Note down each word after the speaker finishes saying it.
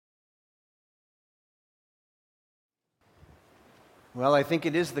Well, I think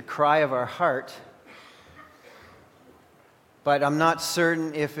it is the cry of our heart, but I'm not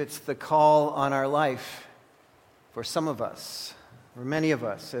certain if it's the call on our life for some of us, or many of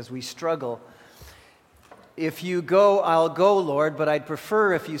us, as we struggle. If you go, I'll go, Lord, but I'd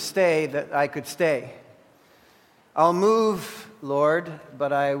prefer if you stay that I could stay. I'll move, Lord,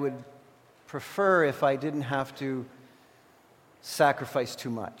 but I would prefer if I didn't have to sacrifice too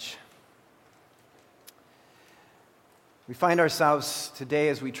much. We find ourselves today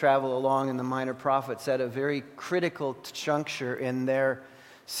as we travel along in the Minor Prophets at a very critical juncture in their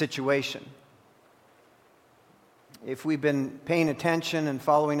situation. If we've been paying attention and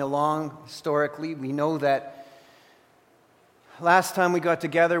following along historically, we know that last time we got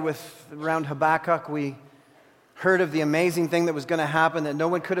together around Habakkuk, we heard of the amazing thing that was going to happen that no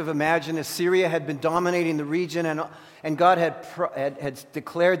one could have imagined. Assyria had been dominating the region, and God had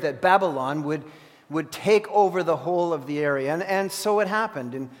declared that Babylon would take over the whole of the area. And so it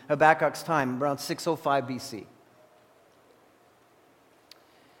happened in Habakkuk's time, around 605 BC.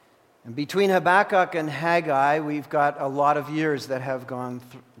 And between Habakkuk and Haggai, we've got a lot of years that have gone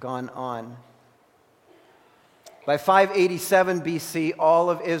on. By 587 BC, all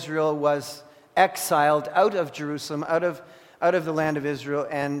of Israel was exiled out of Jerusalem, out of the land of Israel,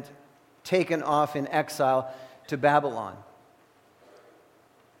 and taken off in exile to Babylon.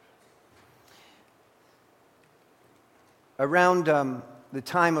 Around the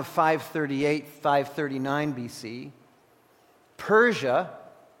time of 538, 539 BC, Persia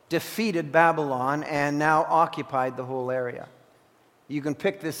defeated Babylon and now occupied the whole area. You can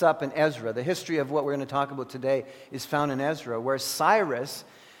pick this up in Ezra. The history of what we're going to talk about today is found in Ezra, where Cyrus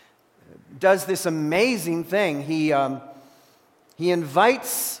does this amazing thing. He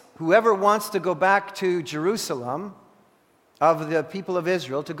invites whoever wants to go back to Jerusalem of the people of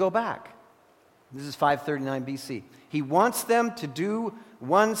Israel to go back. This is 539 BC. He wants them to do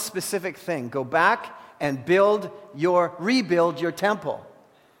one specific thing. Go back and rebuild your temple.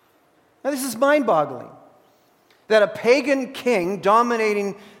 Now this is mind-boggling. That a pagan king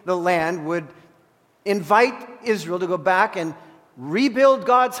dominating the land would invite Israel to go back and rebuild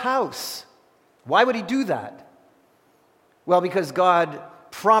God's house. Why would he do that? Well, because God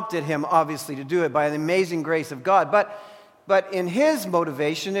prompted him, obviously, to do it by the amazing grace of God. But in his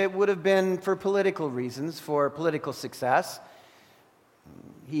motivation, it would have been for political reasons, for political success.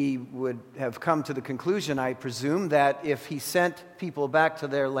 He would have come to the conclusion, I presume, that if he sent people back to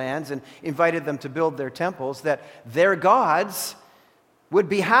their lands and invited them to build their temples, that their gods would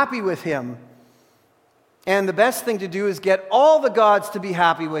be happy with him. And the best thing to do is get all the gods to be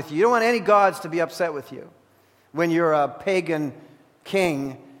happy with you. You don't want any gods to be upset with you when you're a pagan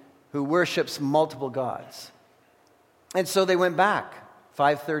king who worships multiple gods. And so they went back,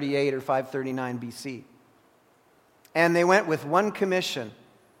 538 or 539 BC. And they went with one commission.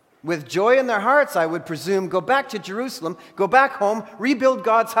 With joy in their hearts, I would presume, go back to Jerusalem, go back home, rebuild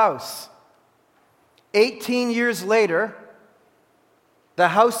God's house. 18 years later, the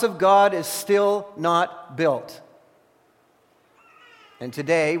house of God is still not built. And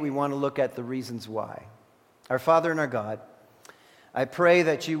today, we want to look at the reasons why. Our Father and our God, I pray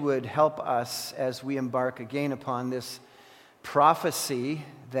that you would help us as we embark again upon this prophecy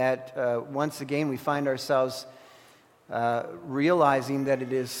that once again we find ourselves realizing that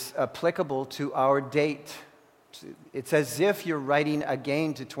it is applicable to our date. It's as if you're writing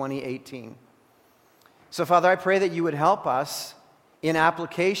again to 2018. So, Father, I pray that you would help us in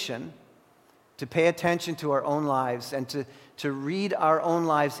application to pay attention to our own lives and to read our own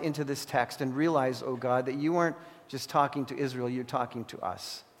lives into this text and realize, oh God, that you weren't just talking to Israel, you're talking to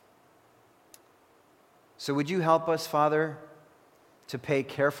us. So would you help us, Father, to pay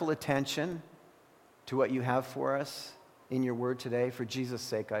careful attention to what you have for us in your word today? For Jesus'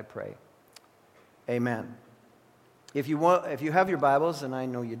 sake, I pray. Amen. If you have your Bibles, and I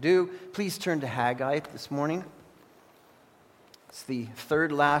know you do, please turn to Haggai this morning. It's the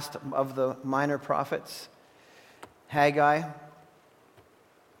third last of the minor prophets. Haggai.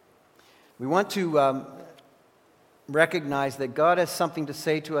 We want to recognize that God has something to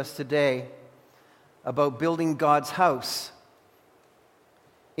say to us today about building God's house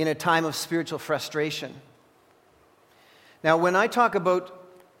in a time of spiritual frustration. Now, when I talk about,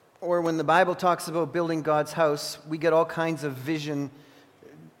 or when the Bible talks about building God's house, we get all kinds of vision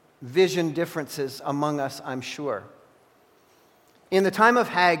differences among us, I'm sure. In the time of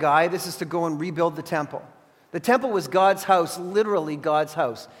Haggai, this is to go and rebuild the temple. The temple was God's house, literally God's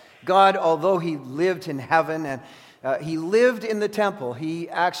house. God, although he lived in heaven and he lived in the temple,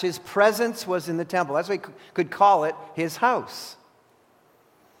 his presence was in the temple. That's why we could call it his house.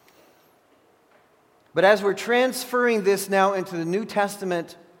 But as we're transferring this now into the New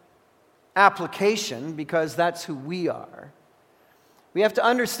Testament application, because that's who we are, we have to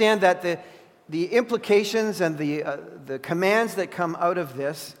understand that the implications and the commands that come out of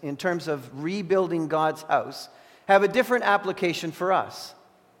this in terms of rebuilding God's house have a different application for us.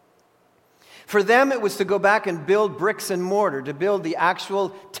 For them, it was to go back and build bricks and mortar, to build the actual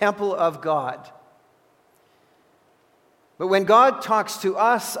temple of God. But when God talks to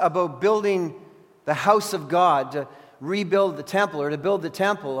us about building the house of God, to rebuild the temple, or to build the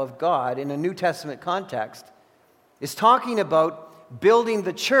temple of God in a New Testament context, is talking about building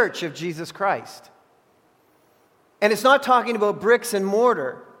the church of Jesus Christ. And it's not talking about bricks and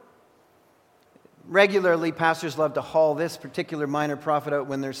mortar. Regularly, pastors love to haul this particular minor prophet out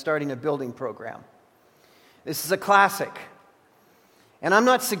when they're starting a building program. This is a classic. And I'm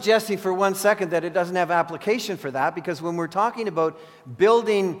not suggesting for one second that it doesn't have application for that, because when we're talking about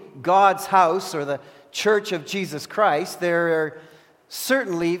building God's house or the church of Jesus Christ, there are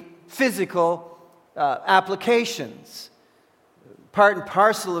certainly physical applications. Part and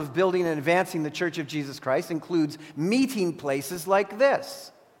parcel of building and advancing the church of Jesus Christ includes meeting places like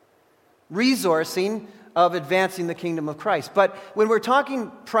this, resourcing of advancing the kingdom of Christ. But when we're talking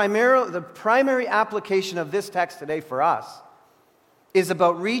the primary application of this text today for us is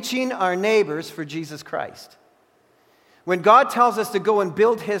about reaching our neighbors for Jesus Christ. When God tells us to go and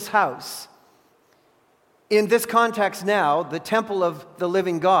build His house, in this context now, the temple of the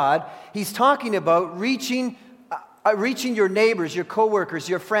living God, He's talking about reaching your neighbors, your coworkers,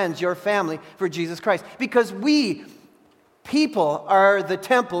 your friends, your family for Jesus Christ. Because we, people, are the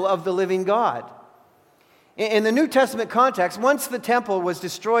temple of the living God. In the New Testament context, once the temple was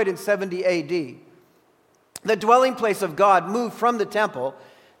destroyed in 70 AD, the dwelling place of God moved from the temple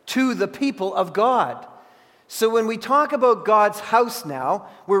to the people of God. So when we talk about God's house now,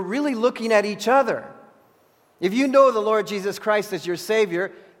 we're really looking at each other. If you know the Lord Jesus Christ as your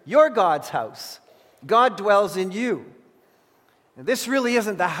Savior, you're God's house. God dwells in you. And this really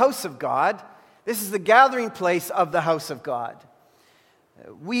isn't the house of God. This is the gathering place of the house of God.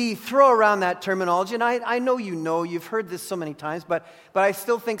 We throw around that terminology, and I know you've heard this so many times, but I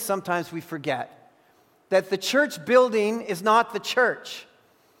still think sometimes we forget that the church building is not the church.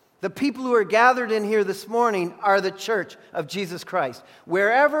 The people who are gathered in here this morning are the church of Jesus Christ.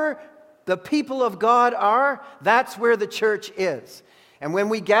 Wherever the people of God are, that's where the church is. And when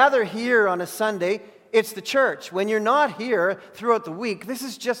we gather here on a Sunday, it's the church. When you're not here throughout the week, this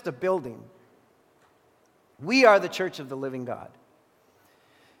is just a building. We are the church of the living God.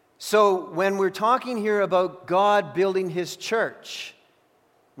 So when we're talking here about God building His church,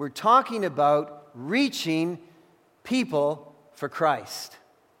 we're talking about reaching people for Christ.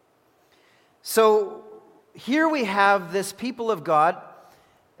 So here we have this people of God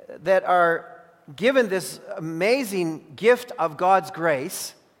that are given this amazing gift of God's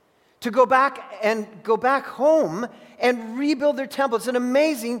grace to go back home and rebuild their temple. It's an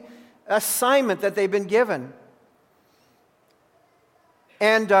amazing assignment that they've been given.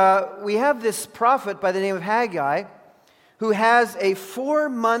 And we have this prophet by the name of Haggai who has a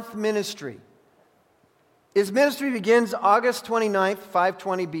 4-month ministry. His ministry begins August 29th,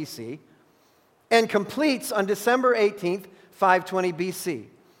 520 BC, and completes on December 18th, 520 BC.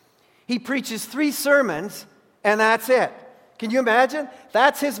 He preaches 3 sermons, and that's it. Can you imagine?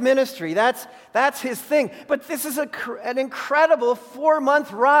 That's his ministry. That's his thing. But this is an incredible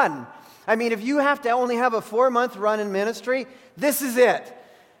 4-month run. I mean, if you have to only have a 4-month run in ministry, this is it.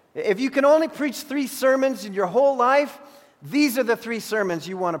 If you can only preach 3 sermons in your whole life, these are the 3 sermons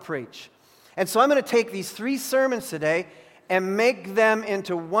you want to preach. And so I'm going to take these 3 sermons today and make them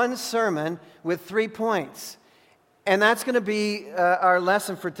into one sermon with 3 points. And that's going to be our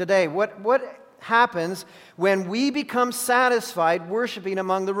lesson for today. What happens when we become satisfied worshiping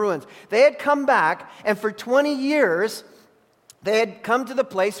among the ruins? They had come back, and for 20 years, they had come to the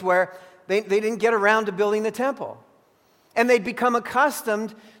place where they didn't get around to building the temple. And they'd become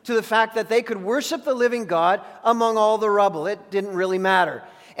accustomed to the fact that they could worship the living God among all the rubble. It didn't really matter.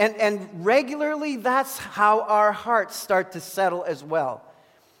 And regularly, that's how our hearts start to settle as well.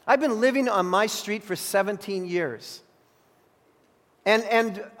 I've been living on my street for 17 years.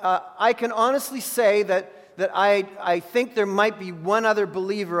 And I can honestly say that I think there might be one other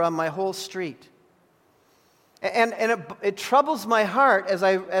believer on my whole street. And it troubles my heart as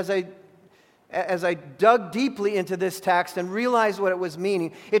I dug deeply into this text and realized what it was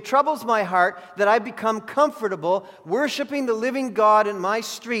meaning. It troubles my heart that I become comfortable worshiping the living God in my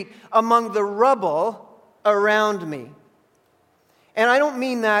street among the rubble around me. And I don't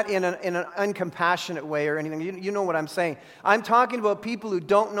mean that in an uncompassionate way or anything. You know what I'm saying. I'm talking about people who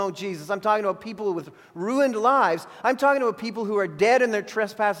don't know Jesus. I'm talking about people with ruined lives. I'm talking about people who are dead in their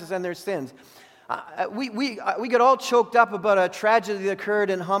trespasses and their sins. We get all choked up about a tragedy that occurred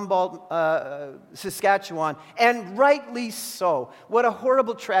in Humboldt, Saskatchewan, and rightly so. What a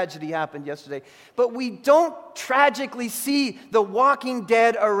horrible tragedy happened yesterday. But we don't tragically see the walking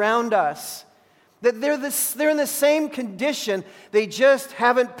dead around us. That they're in the same condition, they just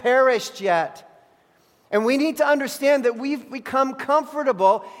haven't perished yet. And we need to understand that we've become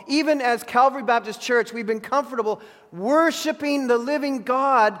comfortable, even as Calvary Baptist Church, we've been comfortable worshiping the living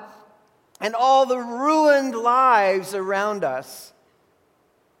God and all the ruined lives around us.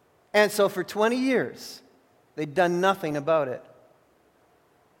 And so for 20 years, they've done nothing about it.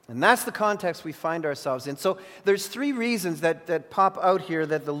 And that's the context we find ourselves in. So there's three reasons that pop out here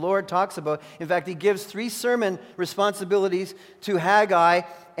that the Lord talks about. In fact, he gives three sermon responsibilities to Haggai,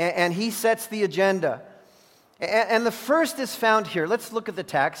 and he sets the agenda. And the first is found here. Let's look at the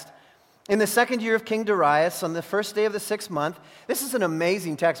text. In the second year of King Darius, on the first day of the 6th month, this is an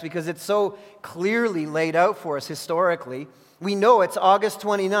amazing text because it's so clearly laid out for us historically. We know it's August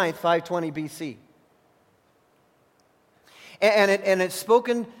 29th, 520 BC. And it's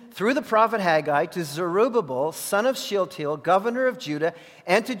spoken through the prophet Haggai to Zerubbabel, son of Shealtiel, governor of Judah,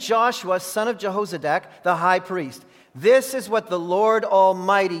 and to Joshua, son of Jehozadak, the high priest. This is what the Lord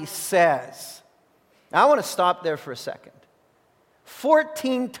Almighty says. Now, I want to stop there for a second.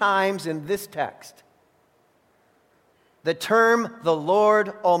 14 times in this text, the term the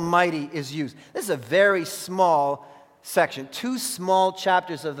Lord Almighty is used. This is a very small section, 2 small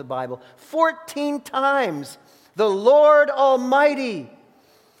chapters of the Bible. 14 times, the Lord Almighty.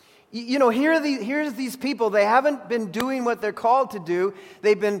 You know, here's these people. They haven't been doing what they're called to do.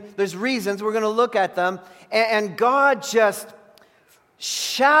 There's reasons. We're going to look at them. And God just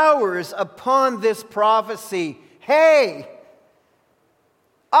showers upon this prophecy. Hey,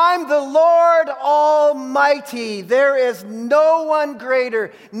 I'm the Lord Almighty. There is no one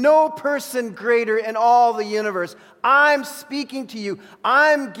greater, no person greater in all the universe. I'm speaking to you.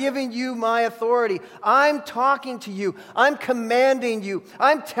 I'm giving you my authority. I'm talking to you. I'm commanding you.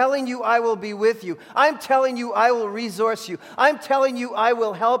 I'm telling you I will be with you. I'm telling you I will resource you. I'm telling you I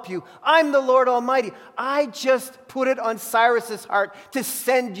will help you. I'm the Lord Almighty. I just put it on Cyrus's heart to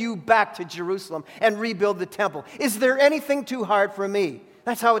send you back to Jerusalem and rebuild the temple. Is there anything too hard for me?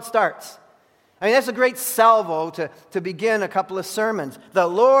 That's how it starts. I mean, that's a great salvo to begin a couple of sermons. The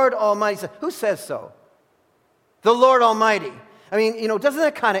Lord Almighty. Who says so? The Lord Almighty. I mean, you know, doesn't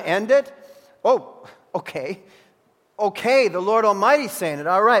that kind of end it? Oh, okay. Okay, the Lord Almighty's saying it.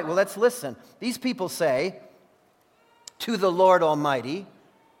 All right, well, let's listen. These people say to the Lord Almighty,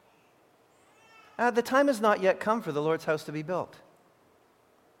 the time has not yet come for the Lord's house to be built.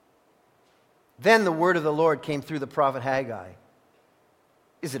 Then the word of the Lord came through the prophet Haggai.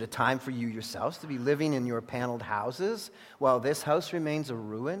 Is it a time for you yourselves to be living in your paneled houses while this house remains a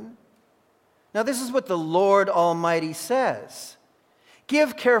ruin? Now, this is what the Lord Almighty says.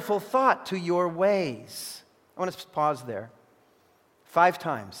 Give careful thought to your ways. I want to pause there. 5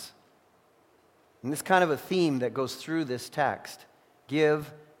 times. And this is kind of a theme that goes through this text.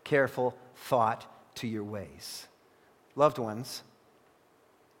 Give careful thought to your ways. Loved ones,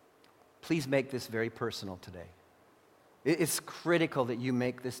 please make this very personal today. It's critical that you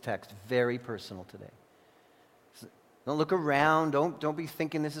make this text very personal today. Don't look around. Don't be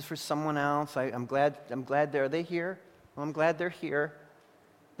thinking this is for someone else. I'm glad are they here? Well, I'm glad they're here.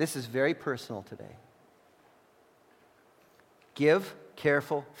 This is very personal today. Give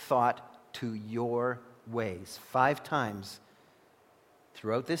careful thought to your ways. 5 times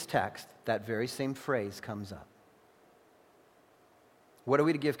throughout this text, that very same phrase comes up. What are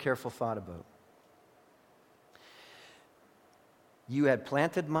we to give careful thought about? You had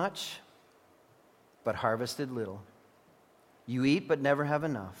planted much, but harvested little. You eat, but never have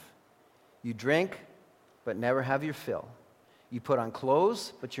enough. You drink, but never have your fill. You put on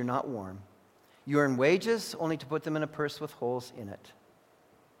clothes, but you're not warm. You earn wages, only to put them in a purse with holes in it.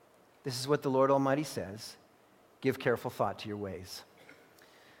 This is what the Lord Almighty says. Give careful thought to your ways.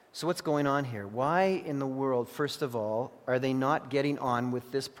 So what's going on here? Why in the world, first of all, are they not getting on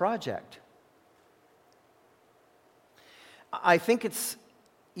with this project? I think it's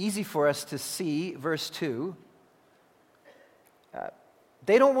easy for us to see, verse 2,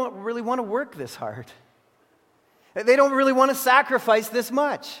 they don't really want to work this hard. They don't really want to sacrifice this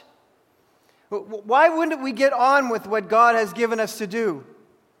much. Why wouldn't we get on with what God has given us to do?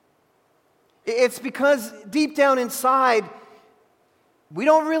 It's because deep down inside, we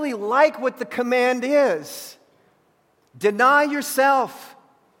don't really like what the command is. Deny yourself.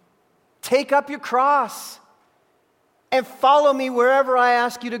 Take up your cross and follow me wherever I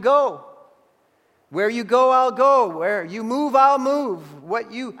ask you to go. Where you go, I'll go. Where you move, I'll move.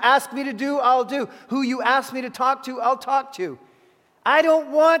 What you ask me to do, I'll do. Who you ask me to talk to, I'll talk to. I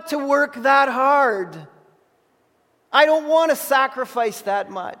don't want to work that hard. I don't want to sacrifice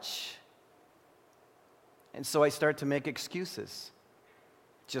that much. And so I start to make excuses,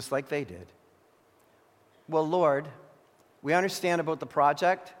 just like they did. Well, Lord, we understand about the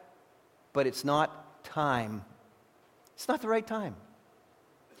project, but it's not time. It's not the right time.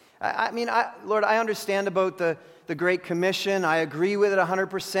 Lord, I understand about the Great Commission. I agree with it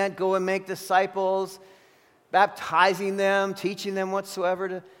 100%. Go and make disciples, baptizing them, teaching them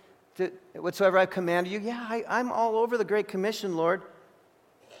whatsoever whatsoever I've commanded you. Yeah, I'm all over the Great Commission, Lord.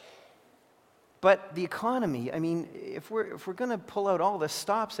 But the economy, if we're going to pull out all the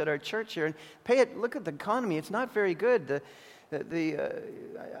stops at our church here and look at the economy, it's not very good.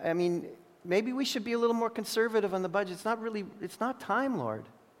 Maybe we should be a little more conservative on the budget. It's not time, Lord.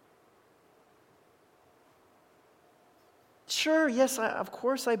 Sure, yes, of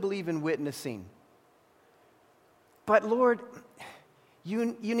course I believe in witnessing. But Lord,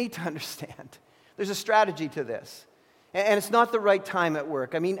 you need to understand, there's a strategy to this. And it's not the right time at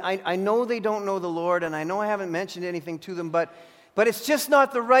work. I know they don't know the Lord, and I know I haven't mentioned anything to them, but it's just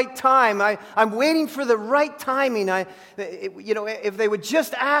not the right time. I'm waiting for the right timing. If they would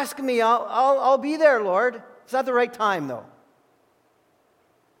just ask me, I'll be there, Lord. It's not the right time, though.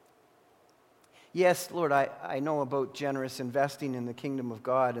 Yes, Lord, I know about generous investing in the kingdom of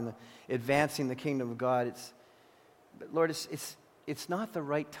God and advancing the kingdom of God. But Lord, it's not the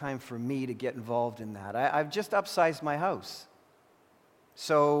right time for me to get involved in that. I've just upsized my house.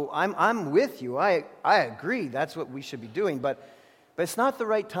 So I'm with you. I agree. That's what we should be doing. But it's not the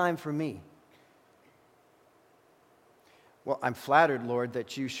right time for me. Well, I'm flattered, Lord,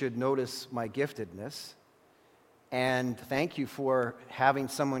 that you should notice my giftedness. And thank you for having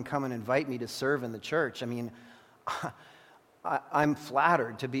someone come and invite me to serve in the church. I'm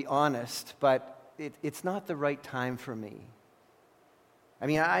flattered, to be honest, but it's not the right time for me.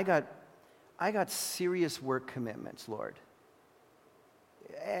 I got serious work commitments, Lord.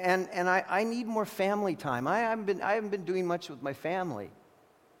 And I need more family time. I haven't been doing much with my family.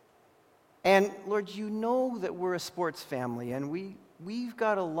 And Lord, you know that we're a sports family, and we've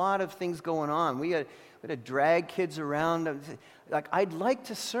got a lot of things going on. We had to drag kids around. I'd like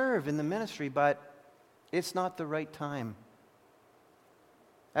to serve in the ministry, but it's not the right time.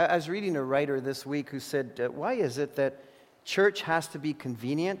 I was reading a writer this week who said, why is it that church has to be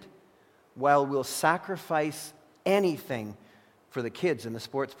convenient while we'll sacrifice anything for the kids in the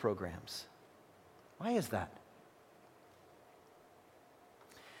sports programs? Why is that?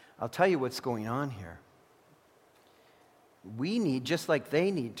 I'll tell you what's going on here. We need, just like they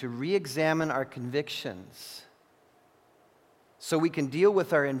need, to re-examine our convictions so we can deal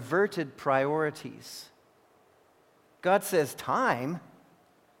with our inverted priorities. God says, time,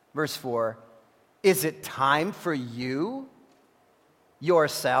 verse 4, is it time for you,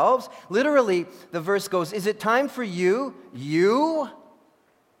 yourselves? Literally, the verse goes, is it time for you to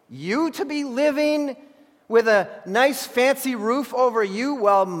be living with a nice fancy roof over you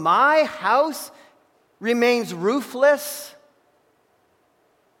while my house remains roofless?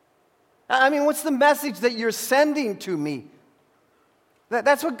 What's the message that you're sending to me?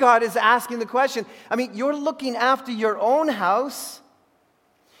 That's what God is asking the question. You're looking after your own house.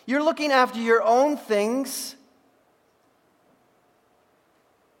 You're looking after your own things.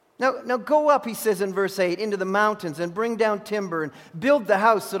 Now go up, he says in verse 8, into the mountains and bring down timber and build the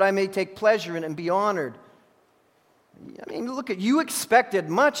house so that I may take pleasure in it and be honored. Look, you expected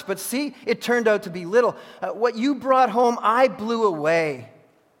much, but see, it turned out to be little. What you brought home, I blew away.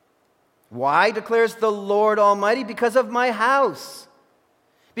 Why, declares the Lord Almighty? Because of my house.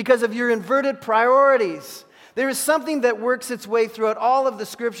 Because of your inverted priorities. There is something that works its way throughout all of the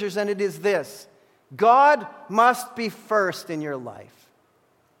scriptures, and it is this: God must be first in your life.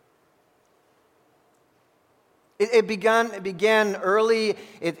 It began early.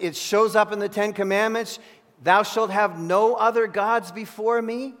 It shows up in the Ten Commandments. Thou shalt have no other gods before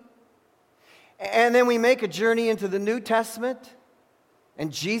me. And then we make a journey into the New Testament,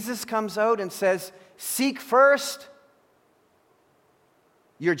 and Jesus comes out and says, seek first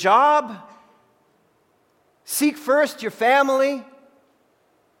your job, seek first your family,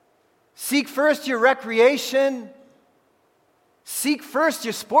 seek first your recreation, seek first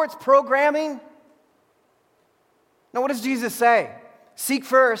your sports programming. Now, what does Jesus say? Seek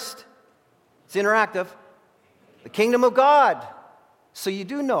first, it's interactive, the kingdom of God. So you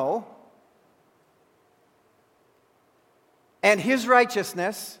do know and His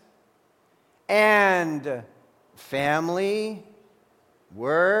righteousness and family,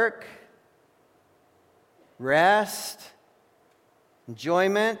 work, rest,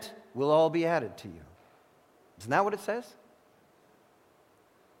 enjoyment will all be added to you. Isn't that what it says?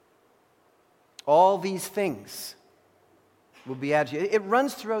 All these things will be added to you. It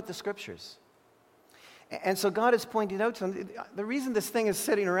runs throughout the Scriptures. And so God is pointing out to them, the reason this thing is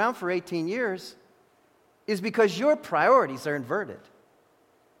sitting around for 18 years is because your priorities are inverted.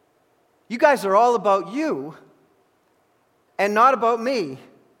 You guys are all about you and not about me.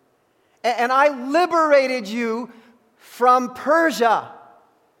 And I liberated you from Persia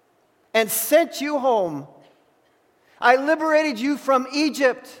and sent you home. I liberated you from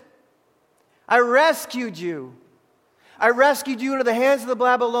Egypt. I rescued you. I rescued you out of the hands of the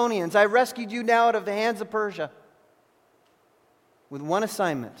Babylonians. I rescued you now out of the hands of Persia. With one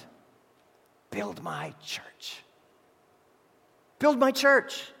assignment: build my church. Build my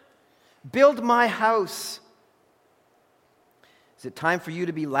church. Build my house. Is it time for you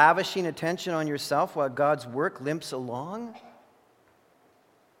to be lavishing attention on yourself while God's work limps along?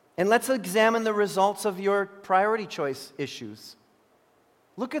 And let's examine the results of your priority choice issues.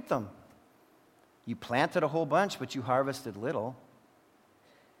 Look at them. You planted a whole bunch, but you harvested little.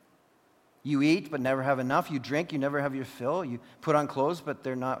 You eat, but never have enough. You drink, you never have your fill. You put on clothes, but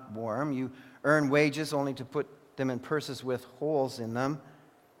they're not warm. You earn wages only to put them in purses with holes in them.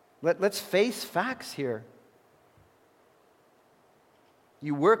 Let's face facts here.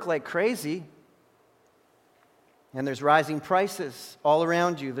 You work like crazy, and there's rising prices all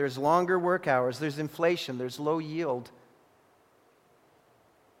around you. There's longer work hours. There's inflation. There's low yield.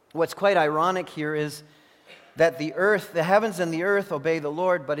 What's quite ironic here is that the heavens and the earth obey the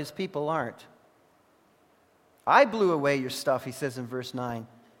Lord, but His people aren't. I blew away your stuff, He says in verse 9.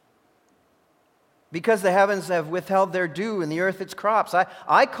 Because the heavens have withheld their dew and the earth its crops.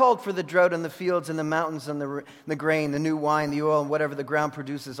 I called for the drought in the fields and the mountains and the grain, the new wine, the oil, and whatever the ground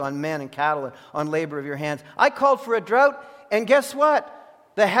produces on men and cattle and on labor of your hands. I called for a drought, and guess what?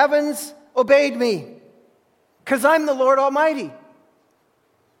 The heavens obeyed me, because I'm the Lord Almighty.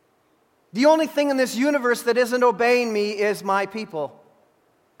 The only thing in this universe that isn't obeying me is my people,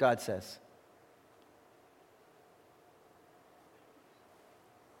 God says.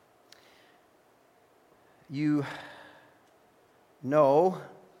 You know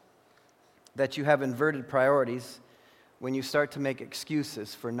that you have inverted priorities when you start to make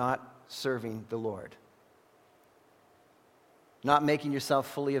excuses for not serving the Lord, not making yourself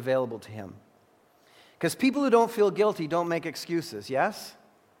fully available to Him. Because people who don't feel guilty don't make excuses, yes?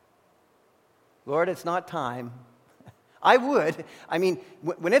 Lord, it's not time. I would. I mean,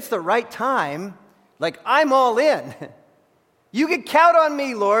 when it's the right time, like, I'm all in. You can count on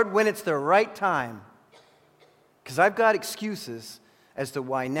me, Lord, when it's the right time. Because I've got excuses as to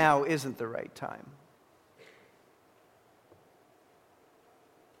why now isn't the right time.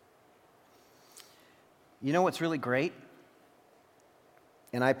 You know what's really great?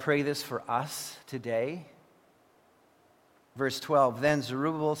 And I pray this for us today. Verse 12, then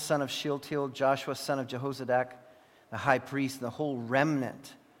Zerubbabel, son of Shealtiel, Joshua, son of Jehozadak, the high priest, and the whole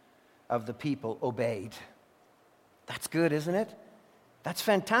remnant of the people obeyed. That's good, isn't it? That's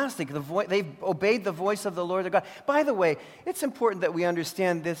fantastic. They've obeyed the voice of the Lord their God. By the way, it's important that we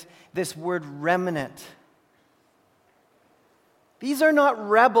understand this word remnant. These are not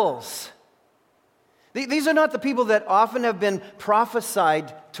rebels. These are not the people that often have been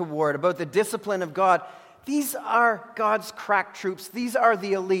prophesied toward about the discipline of God. These are God's crack troops. These are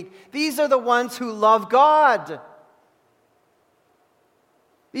the elite. These are the ones who love God.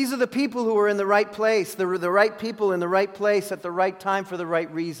 These are the people who are in the right place, the right people in the right place at the right time for the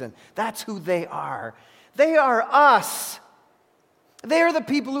right reason. That's who they are. They are us. They are the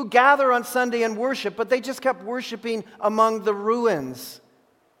people who gather on Sunday and worship, but they just kept worshiping among the ruins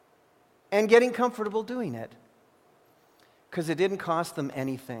and getting comfortable doing it because it didn't cost them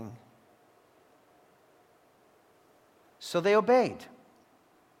anything. So they obeyed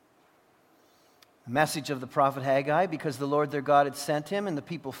the message of the prophet Haggai, because the Lord their God had sent him, and the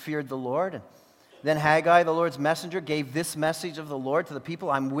people feared the Lord. And then Haggai, the Lord's messenger, gave this message of the Lord to the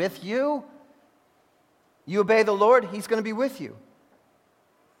people: I'm with you. You obey the Lord, He's going to be with you.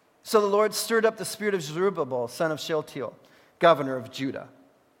 So the Lord stirred up the spirit of Zerubbabel, son of Shealtiel, governor of Judah,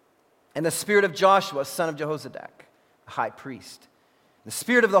 and the spirit of Joshua, son of Jehozadak, high priest, the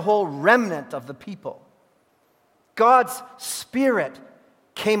spirit of the whole remnant of the people. God's Spirit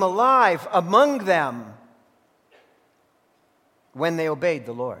came alive among them when they obeyed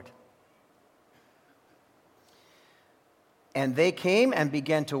the Lord. And they came and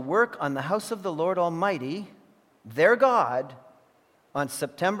began to work on the house of the Lord Almighty their God on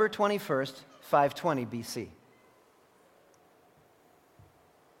September 21st, 520 BC.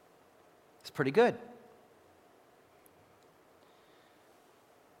 It's pretty good.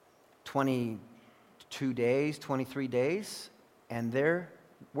 22 days, 23 days, and they're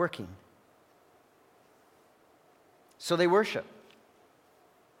working. So they worship.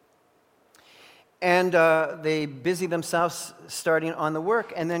 And they busy themselves starting on the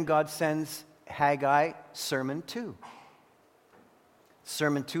work, and then God sends Haggai Sermon 2.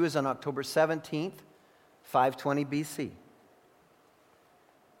 Sermon 2 is on October 17th, 520 BC.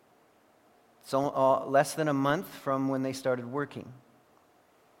 So less than a month from when they started working.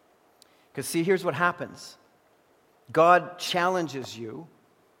 Because see, here's what happens. God challenges you,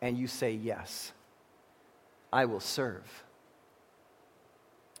 and you say, yes, I will serve.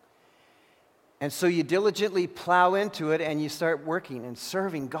 And so you diligently plow into it, and you start working and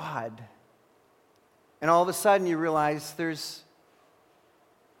serving God. And all of a sudden you realize there's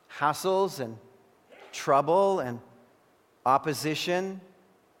hassles and trouble and opposition.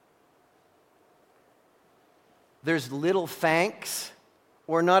 There's little thanks,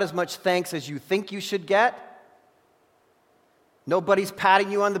 or not as much thanks as you think you should get. Nobody's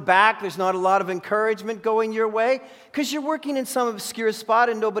patting you on the back. There's not a lot of encouragement going your way because you're working in some obscure spot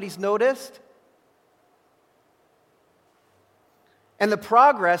and nobody's noticed. And the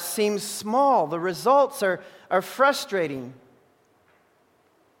progress seems small. The results are frustrating.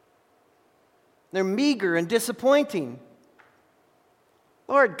 They're meager and disappointing.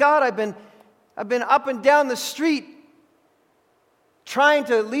 Lord God, I've been up and down the street trying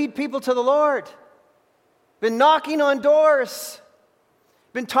to lead people to the Lord. Been knocking on doors.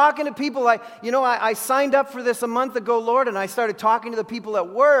 Been talking to people. I signed up for this a month ago, Lord, and I started talking to the people at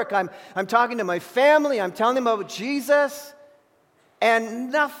work. I'm talking to my family. I'm telling them about Jesus.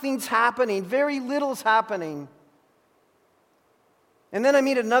 And nothing's happening. Very little's happening. And then I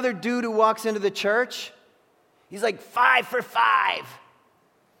meet another dude who walks into the church. He's like, 5 for 5.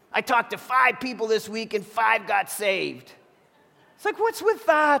 I talked to 5 people this week and 5 got saved. It's like, what's with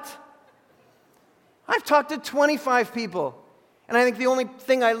that? I've talked to 25 people. And I think the only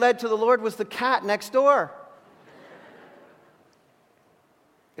thing I led to the Lord was the cat next door.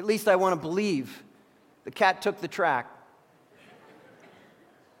 At least I want to believe. The cat took the track.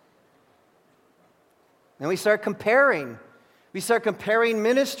 And we start comparing. We start comparing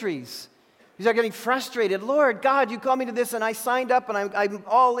ministries. We start getting frustrated. Lord, God, you called me to this, and I signed up, and I'm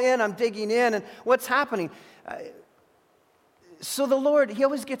all in. I'm digging in, and what's happening? So the Lord, He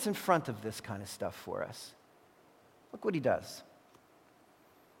always gets in front of this kind of stuff for us. Look what He does.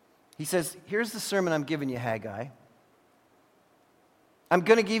 He says, here's the sermon I'm giving you, Haggai. I'm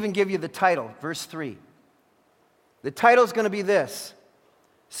going to even give you the title, verse 3. The title is going to be this: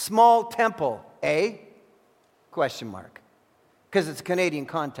 Small Temple, eh? Question mark. Because it's Canadian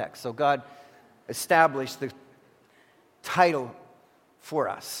context, so God established the title for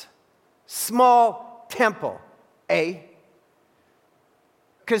us. Small Temple, eh?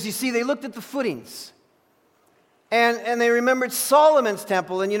 Because you see, they looked at the footings. And they remembered Solomon's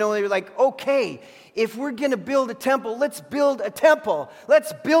temple. And, they were like, okay, if we're going to build a temple, let's build a temple.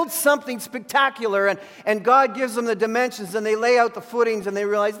 Let's build something spectacular. And God gives them the dimensions, and they lay out the footings, and they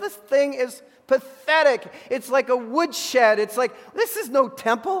realize this thing is pathetic. It's like a woodshed. It's like, this is no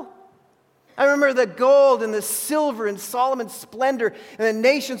temple. I remember the gold and the silver and Solomon's splendor, and the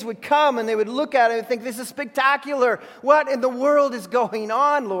nations would come, and they would look at it and think, this is spectacular. What in the world is going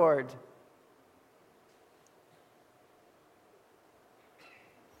on, Lord?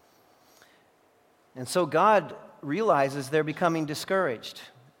 And so God realizes they're becoming discouraged.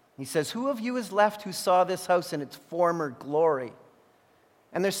 He says, who of you is left who saw this house in its former glory?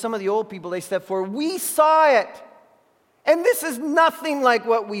 And there's some of the old people, they step forward. We saw it. And this is nothing like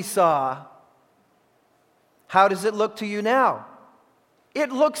what we saw. How does it look to you now?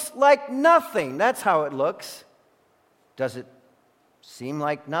 It looks like nothing. That's how it looks. Does it seem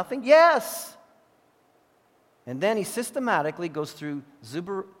like nothing? Yes. And then he systematically goes through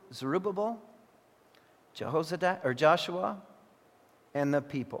Zerubbabel, Joshua, and the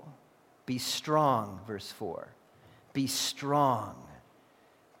people. Be strong, verse 4. Be strong.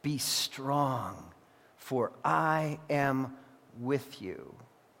 Be strong, for I am with you.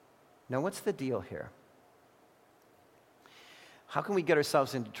 Now, what's the deal here? How can we get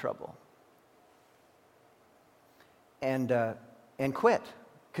ourselves into trouble? And quit.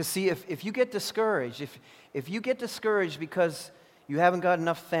 Because see, if you get discouraged, if you get discouraged because you haven't got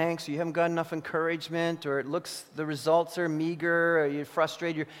enough thanks, or you haven't got enough encouragement, or the results are meager, or you're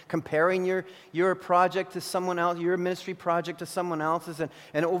frustrated, you're comparing your project to someone else, your ministry project to someone else's,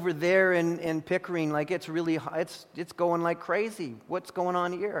 and over there in Pickering, like it's really, it's going like crazy. What's going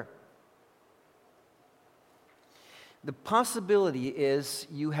on here? The possibility is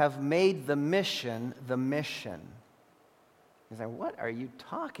you have made the mission the mission. You say, what are you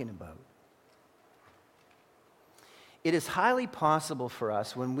talking about? It is highly possible for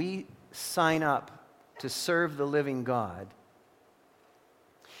us when we sign up to serve the living God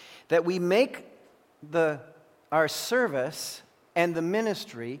that we make our service and the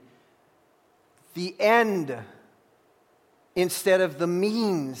ministry the end instead of the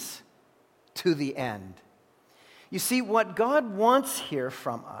means to the end. You see, what God wants here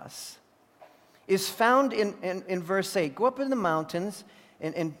from us is found in verse 8. Go up in the mountains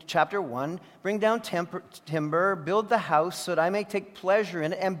in chapter 1, bring down timber, build the house so that I may take pleasure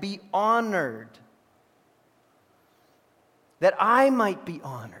in it and be honored. That I might be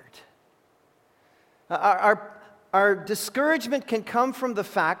honored. Our discouragement can come from the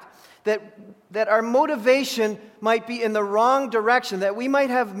fact that our motivation might be in the wrong direction, that we might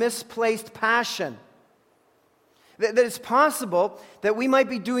have misplaced passion. That it's possible that we might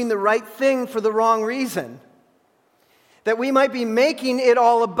be doing the right thing for the wrong reason. That we might be making it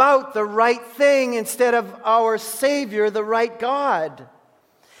all about the right thing instead of our Savior, the right God.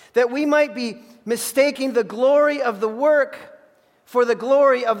 That we might be mistaking the glory of the work for the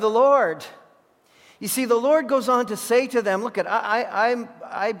glory of the Lord. You see, the Lord goes on to say to them, look,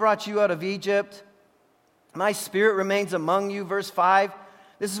 I brought you out of Egypt. My spirit remains among you, verse 5.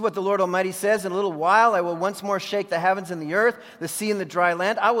 This is what the Lord Almighty says, in a little while I will once more shake the heavens and the earth, the sea and the dry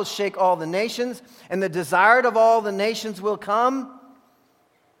land. I will shake all the nations, and the desired of all the nations will come.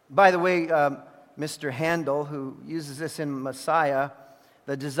 By the way, Mr. Handel, who uses this in Messiah,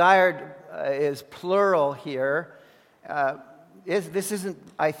 the desired is plural here. This isn't,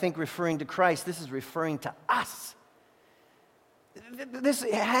 I think, referring to Christ. This is referring to us. This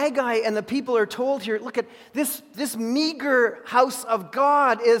Haggai and the people are told here, look at this meager house of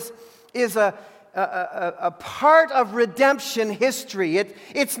God is a part of redemption history.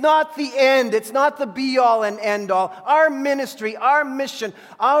 It's not the end. It's not the be-all and end-all. Our ministry, our mission,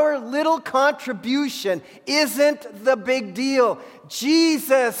 our little contribution isn't the big deal.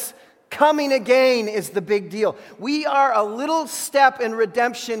 Jesus coming again is the big deal. We are a little step in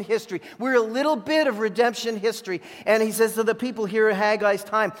redemption history. We're a little bit of redemption history. And he says to the people here at Haggai's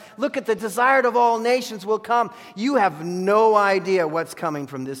time, look at the desired of all nations will come. You have no idea what's coming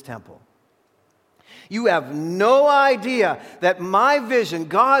from this temple. You have no idea that my vision,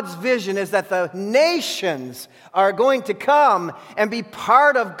 God's vision, is that the nations are going to come and be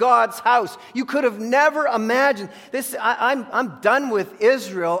part of God's house. You could have never imagined this. I'm done with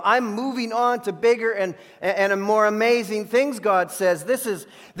Israel. I'm moving on to bigger and more amazing things, God says. This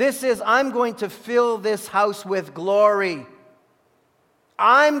is, I'm going to fill this house with glory.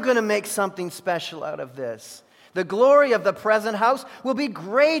 I'm going to make something special out of this. The glory of the present house will be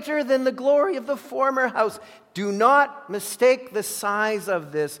greater than the glory of the former house. Do not mistake the size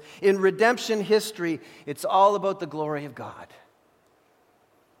of this. In redemption history, it's all about the glory of God.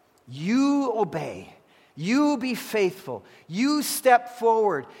 You obey. You be faithful. You step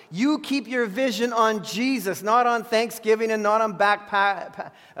forward. You keep your vision on Jesus, not on thanksgiving and not on back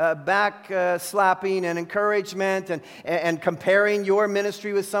slapping and encouragement and comparing your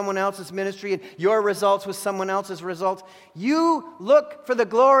ministry with someone else's ministry and your results with someone else's results. You look for the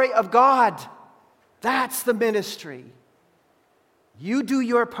glory of God. That's the ministry. You do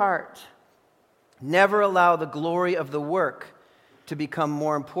your part. Never allow the glory of the work to become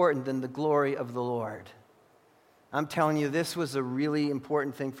more important than the glory of the Lord. I'm telling you, this was a really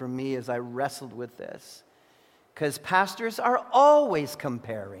important thing for me as I wrestled with this. Because pastors are always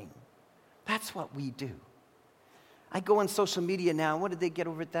comparing. That's what we do. I go on social media now. What did they get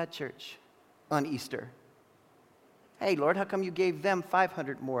over at that church on Easter? Hey, Lord, how come you gave them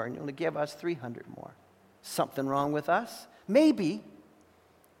 500 more and you only gave us 300 more? Something wrong with us? Maybe.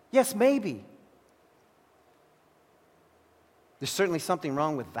 Yes, maybe. There's certainly something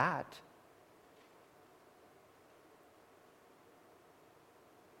wrong with that.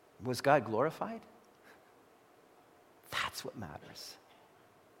 Was God glorified? That's what matters.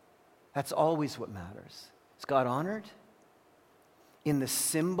 That's always what matters. Is God honored? In the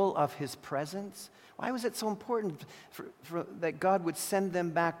symbol of his presence? Why was it so important that God would send them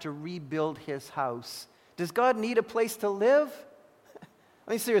back to rebuild his house? Does God need a place to live?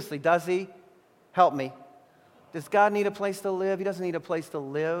 I mean, seriously, does he? Help me. Does God need a place to live? He doesn't need a place to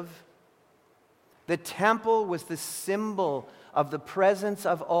live. The temple was the symbol of the presence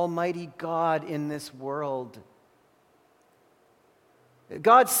of Almighty God in this world.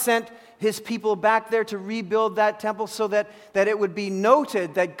 God sent his people back there to rebuild that temple so that it would be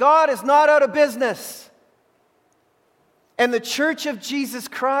noted that God is not out of business. And the church of Jesus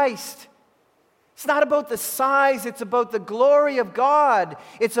Christ, it's not about the size, it's about the glory of God.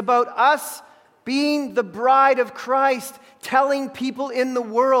 It's about us being the bride of Christ, telling people in the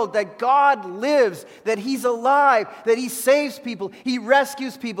world that God lives, that he's alive, that he saves people, he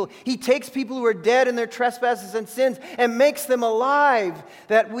rescues people, he takes people who are dead in their trespasses and sins and makes them alive,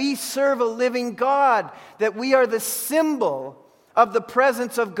 that we serve a living God, that we are the symbol of the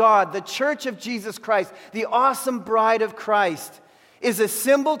presence of God. The church of Jesus Christ, the awesome bride of Christ, is a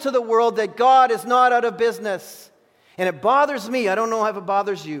symbol to the world that God is not out of business. And it bothers me. I don't know if it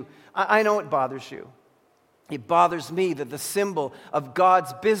bothers you. I know it bothers you. It bothers me that the symbol of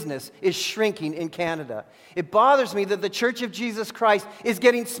God's business is shrinking in Canada. It bothers me that the Church of Jesus Christ is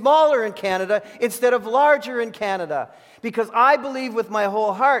getting smaller in Canada instead of larger in Canada. Because I believe with my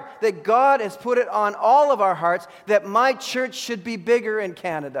whole heart that God has put it on all of our hearts that my church should be bigger in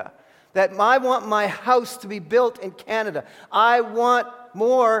Canada. That I want my house to be built in Canada. I want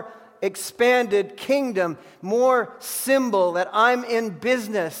more expanded kingdom, more symbol that I'm in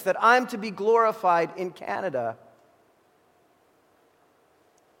business, that I'm to be glorified in Canada.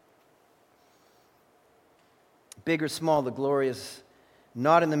 Big or small, the glory is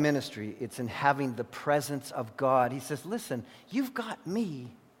not in the ministry, it's in having the presence of God. He says, listen, you've got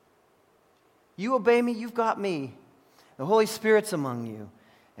me. You obey me, you've got me. The Holy Spirit's among you.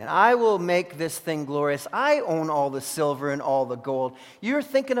 And I will make this thing glorious. I own all the silver and all the gold. You're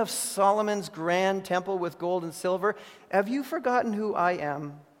thinking of Solomon's grand temple with gold and silver. Have you forgotten who I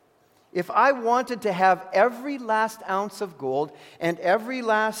am? If I wanted to have every last ounce of gold and every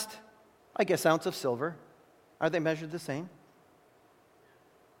last, ounce of silver, are they measured the same?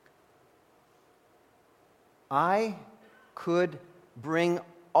 I could bring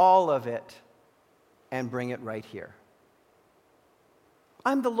all of it and bring it right here.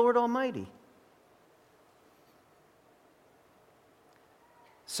 I'm the Lord Almighty.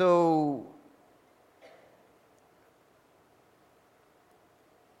 So,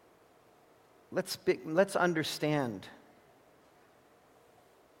 let's understand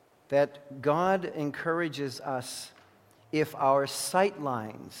that God encourages us if our sight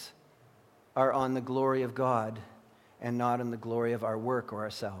lines are on the glory of God and not on the glory of our work or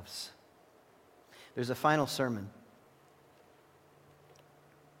ourselves. There's a final sermon.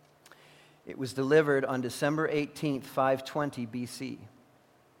 It was delivered on December 18th, 520 BC.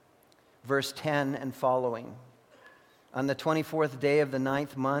 Verse 10 and following. On the 24th day of the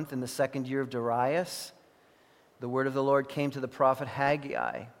 9th month in the 2nd year of Darius, the word of the Lord came to the prophet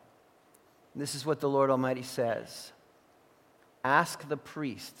Haggai. This is what the Lord Almighty says. Ask the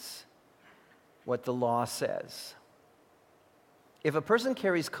priests what the law says. If a person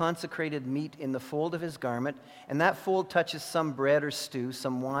carries consecrated meat in the fold of his garment, and that fold touches some bread or stew,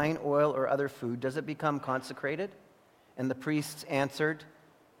 some wine, oil, or other food, does it become consecrated? And the priests answered,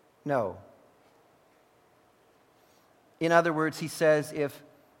 no. In other words, he says, if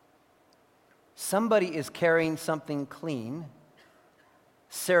somebody is carrying something clean,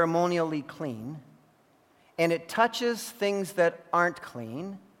 ceremonially clean, and it touches things that aren't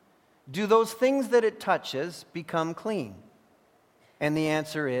clean, do those things that it touches become clean? And the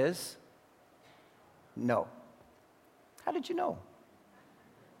answer is no. How did you know?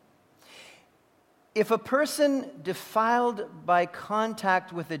 If a person defiled by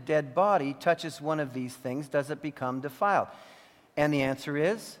contact with a dead body touches one of these things, does it become defiled? And the answer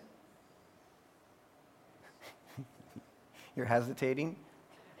is? You're hesitating?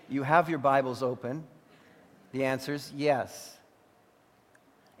 You have your Bibles open. The answer is yes.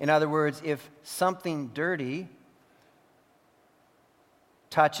 In other words, if something dirty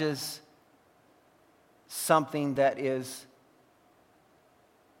touches something that is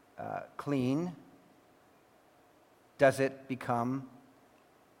clean, does it become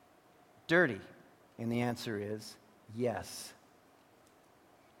dirty? And the answer is yes.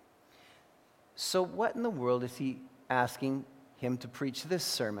 So what in the world is he asking him to preach this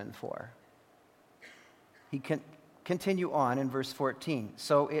sermon for? He can continue on in verse 14.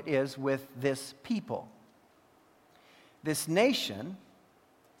 So it is with this people. This nation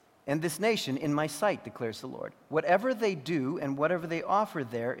in my sight, declares the Lord. Whatever they do and whatever they offer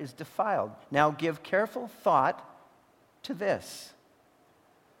there is defiled. Now give careful thought to this.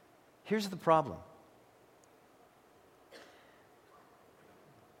 Here's the problem.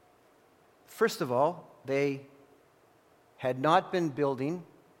 First of all, they had not been building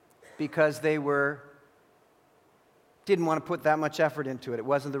because they didn't want to put that much effort into it. It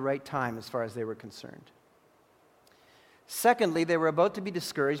wasn't the right time as far as they were concerned. Secondly, they were about to be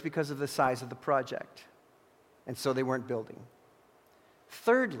discouraged because of the size of the project, and so they weren't building.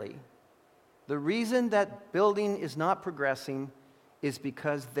 Thirdly, the reason that building is not progressing is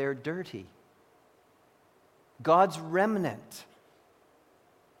because they're dirty. God's remnant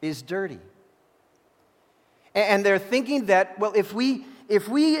is dirty. And they're thinking that, well, if we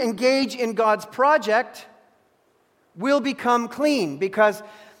engage in God's project, we'll become clean because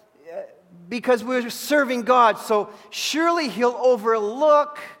we're serving God. So surely He'll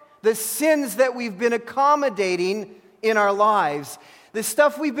overlook the sins that we've been accommodating in our lives, the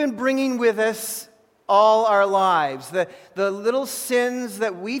stuff we've been bringing with us all our lives, the little sins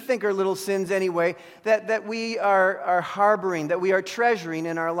that we think are little sins anyway, that we are harboring, that we are treasuring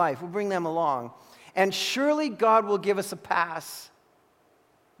in our life. We'll bring them along. And surely God will give us a pass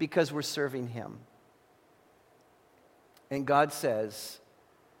because we're serving Him. And God says,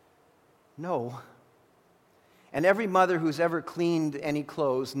 no. And every mother who's ever cleaned any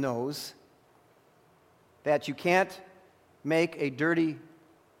clothes knows that you can't make a dirty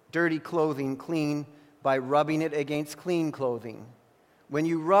clothing clean by rubbing it against clean clothing. When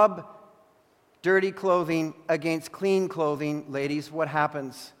you rub dirty clothing against clean clothing, ladies, what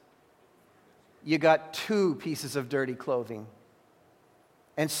happens? You got two pieces of dirty clothing.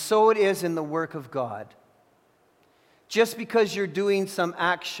 And so it is in the work of God. Just because you're doing some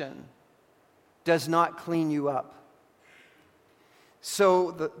action does not clean you up.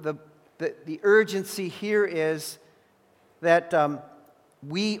 So the urgency here is that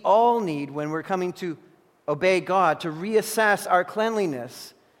we all need, when we're coming to obey God, to reassess our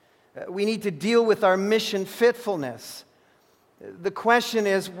cleanliness. We need to deal with our mission fitfulness. The question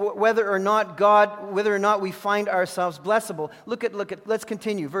is whether or not we find ourselves blessable. Look at, let's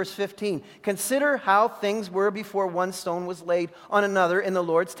continue, verse 15. Consider how things were before one stone was laid on another in the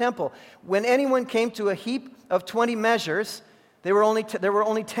Lord's temple. When anyone came to a heap of 20 measures, there were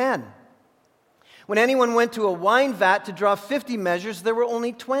only 10. When anyone went to a wine vat to draw 50 measures, there were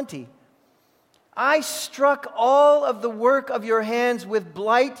only 20. I struck all of the work of your hands with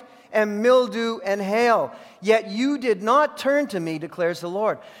blight and mildew and hail. Yet you did not turn to me, declares the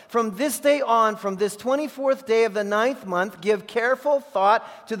Lord. From this day on, from this 24th day of the 9th month, give careful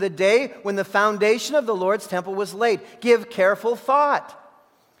thought to the day when the foundation of the Lord's temple was laid. Give careful thought.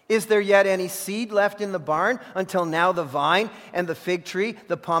 Is there yet any seed left in the barn? Until now the vine and the fig tree,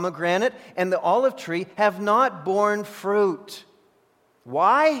 the pomegranate and the olive tree have not borne fruit.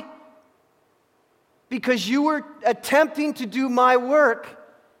 Why? Because you were attempting to do my work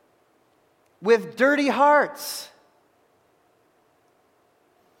with dirty hearts.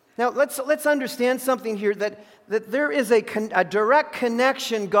 Now, let's understand something here, that there is a direct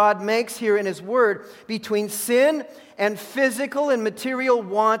connection God makes here in His Word between sin and physical and material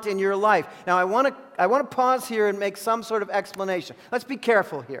want in your life. Now, I want to pause here and make some sort of explanation. Let's be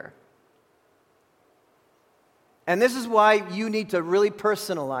careful here. And this is why you need to really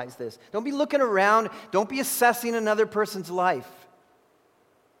personalize this. Don't be looking around. Don't be assessing another person's life.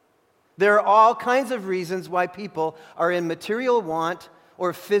 There are all kinds of reasons why people are in material want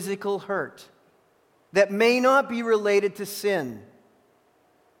or physical hurt that may not be related to sin.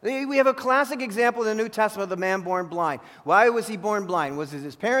 We have a classic example in the New Testament of the man born blind. Why was he born blind? Was it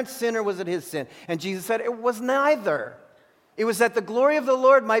his parents' sin or was it his sin? And Jesus said it was neither. It was that the glory of the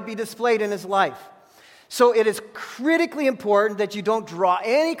Lord might be displayed in his life. So it is critically important that you don't draw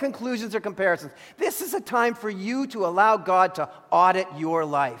any conclusions or comparisons. This is a time for you to allow God to audit your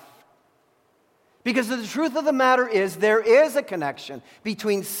life. Because the truth of the matter is, there is a connection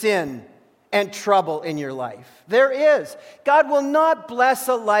between sin and trouble in your life. There is. God will not bless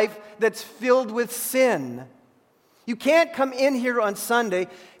a life that's filled with sin. You can't come in here on Sunday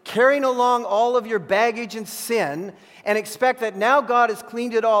carrying along all of your baggage and sin and expect that now God has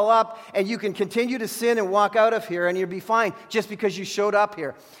cleaned it all up and you can continue to sin and walk out of here and you'll be fine just because you showed up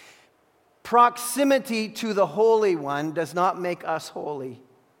here. Proximity to the Holy One does not make us holy.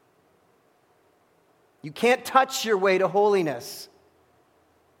 You can't touch your way to holiness,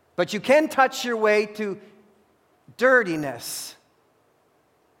 but you can touch your way to dirtiness.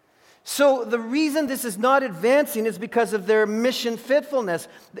 So the reason this is not advancing is because of their mission fitfulness.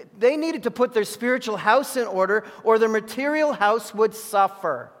 They needed to put their spiritual house in order or their material house would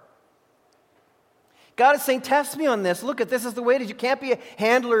suffer. God is saying, test me on this. Look, this is the way it is. You can't be a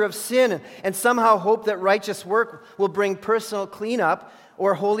handler of sin and somehow hope that righteous work will bring personal cleanup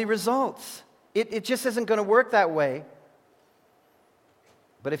or holy results. It just isn't going to work that way.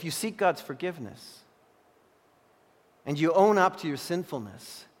 But if you seek God's forgiveness and you own up to your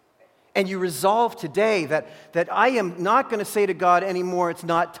sinfulness And you resolve today that I am not going to say to God anymore, it's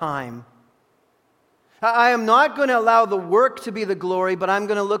not time. I am not going to allow the work to be the glory, but I'm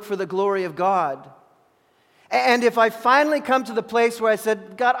going to look for the glory of God. And if I finally come to the place where I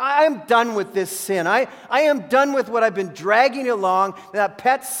said, God, I am done with this sin. I am done with what I've been dragging along, that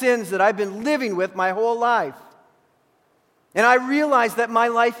pet sins that I've been living with my whole life. And I realize that my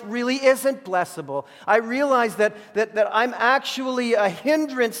life really isn't blessable. I realize that I'm actually a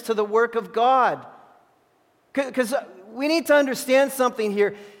hindrance to the work of God. Because we need to understand something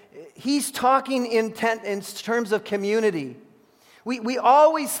here. He's talking in terms of community. We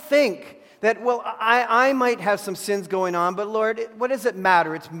always think that, well, I might have some sins going on, but Lord, what does it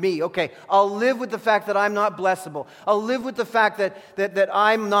matter? It's me. Okay, I'll live with the fact that I'm not blessable. I'll live with the fact that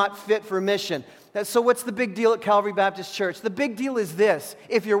I'm not fit for mission. So what's the big deal at Calvary Baptist Church? The big deal is this.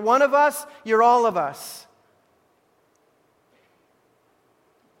 If you're one of us, you're all of us.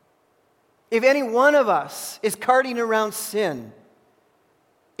 If any one of us is carting around sin,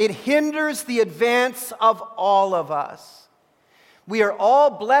 it hinders the advance of all of us. We are all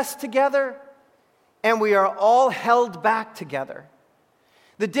blessed together, and we are all held back together.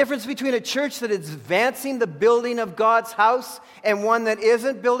 The difference between a church that is advancing the building of God's house and one that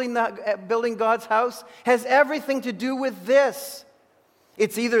isn't building God's house has everything to do with this.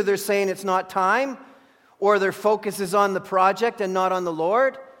 It's either they're saying it's not time, or their focus is on the project and not on the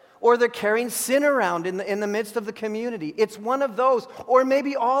Lord, or they're carrying sin around in the midst of the community. It's one of those, or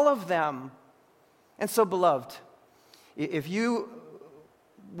maybe all of them. And so, beloved, if you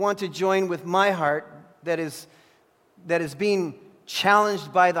want to join with my heart that is being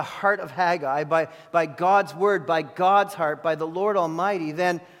challenged by the heart of Haggai, by God's word, by God's heart, by the Lord Almighty,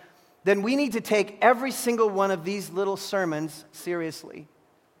 then we need to take every single one of these little sermons seriously.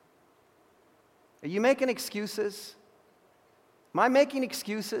 Are you making excuses? Am I making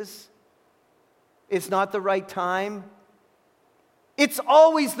excuses? It's not the right time. It's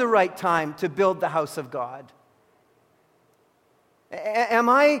always the right time to build the house of God. Am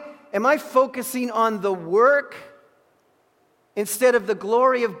I focusing on the work instead of the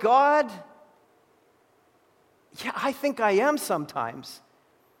glory of God? Yeah, I think I am sometimes.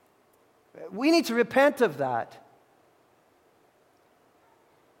 We need to repent of that.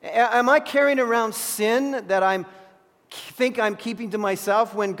 Am I carrying around sin that I think I'm keeping to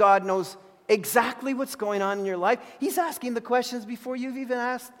myself when God knows exactly what's going on in your life? He's asking the questions before you've even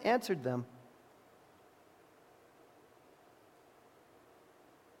answered them.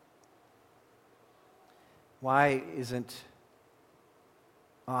 Why isn't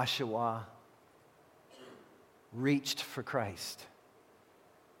Oshawa reached for Christ?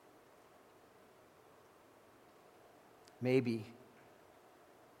 Maybe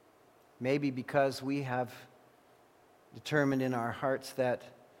because we have determined in our hearts that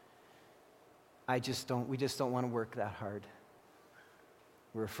we just don't want to work that hard.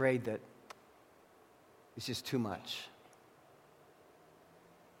 We're afraid that it's just too much.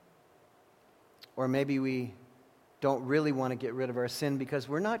 Or maybe we don't really want to get rid of our sin because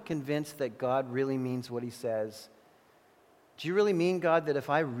we're not convinced that God really means what he says. Do you really mean, God, that if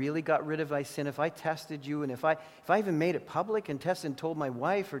I really got rid of my sin, if I tested you, and if I even made it public and tested and told my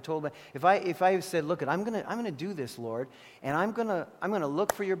wife, or if I said, look, I'm gonna do this, Lord, and I'm gonna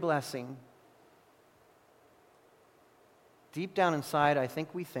look for your blessing. Deep down inside, I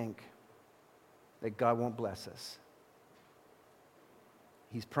think we think that God won't bless us.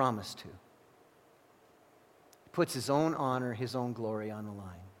 He's promised to. He puts his own honor, his own glory on the line.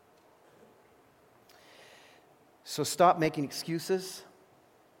 So stop making excuses,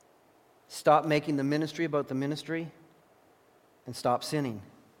 stop making the ministry about the ministry, and stop sinning.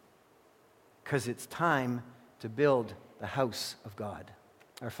 Because it's time to build the house of God.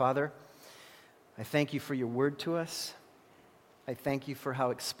 Our Father, I thank you for your word to us. I thank you for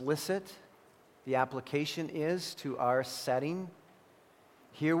how explicit the application is to our setting.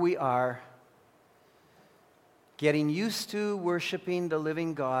 Here we are, getting used to worshiping the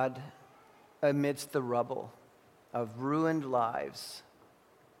living God amidst the rubble of ruined lives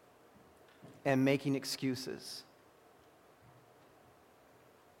and making excuses,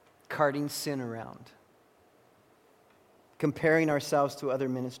 carting sin around, comparing ourselves to other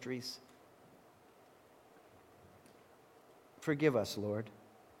ministries. Forgive us, Lord.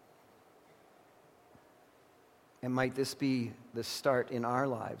 And might this be the start in our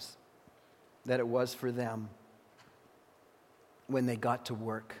lives that it was for them when they got to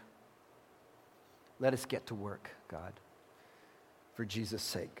work. Let us get to work, God, for Jesus'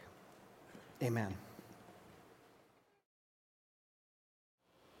 sake. Amen.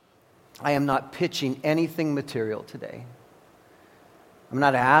 I am not pitching anything material today. I'm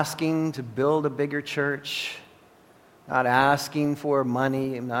not asking to build a bigger church. I'm not asking for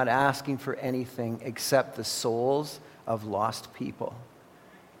money. I'm not asking for anything except the souls of lost people.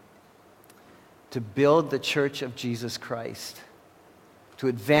 To build the church of Jesus Christ. To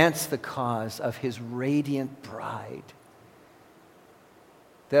advance the cause of his radiant bride.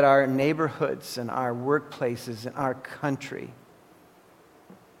 That our neighborhoods and our workplaces and our country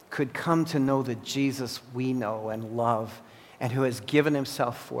could come to know the Jesus we know and love and who has given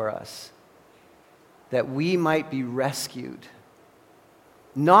himself for us, that we might be rescued,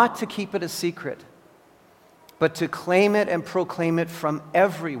 not to keep it a secret, but to claim it and proclaim it from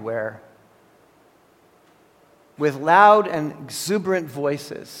everywhere with loud and exuberant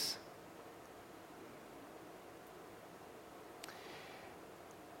voices.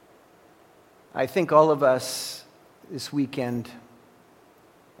 I think all of us this weekend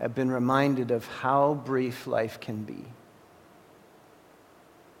have been reminded of how brief life can be.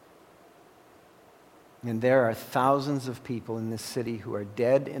 And there are thousands of people in this city who are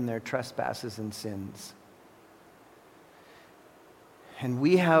dead in their trespasses and sins. And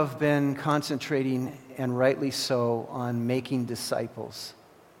we have been concentrating, and rightly so, on making disciples.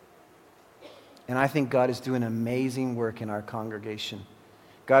 And I think God is doing amazing work in our congregation.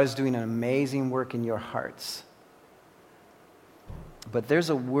 God is doing an amazing work in your hearts. But there's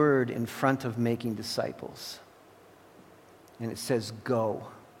a word in front of making disciples. And it says, go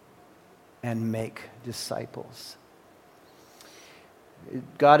and make disciples.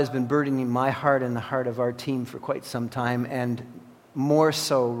 God has been burdening my heart and the heart of our team for quite some time, and more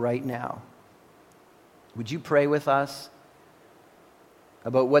so right now. Would you pray with us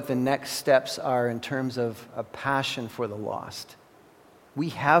about what the next steps are in terms of a passion for the lost? We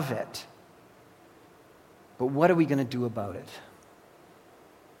have it, but what are we going to do about it?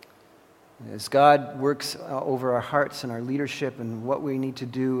 As God works over our hearts and our leadership and what we need to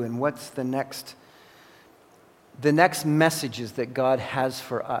do and what's the next messages that God has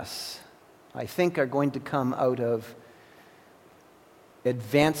for us, I think are going to come out of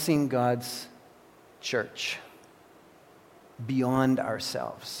advancing God's church beyond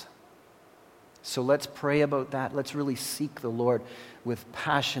ourselves. So let's pray about that. Let's really seek the Lord with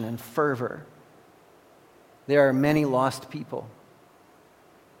passion and fervor. There are many lost people.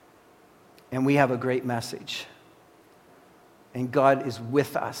 And we have a great message. And God is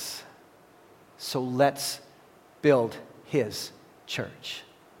with us. So let's build his church.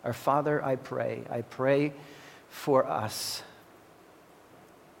 Our Father, I pray for us.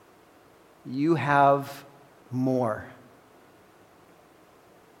 You have more.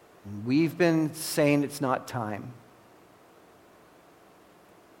 We've been saying it's not time.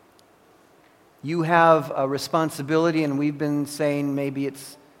 You have a responsibility, and we've been saying maybe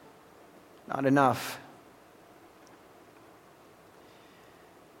it's not enough.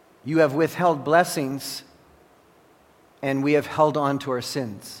 You have withheld blessings, and we have held on to our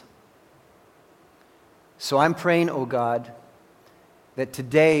sins. So I'm praying, oh God, that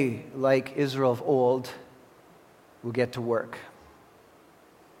today, like Israel of old, we'll get to work.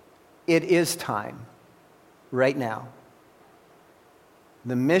 It is time, right now.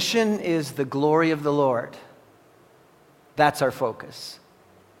 The mission is the glory of the Lord. That's our focus.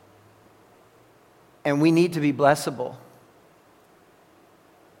 And we need to be blessable.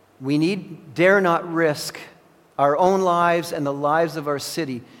 We dare not risk our own lives and the lives of our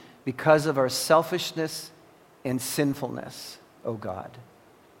city because of our selfishness and sinfulness, oh God.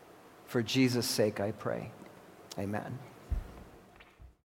 For Jesus' sake, I pray. Amen.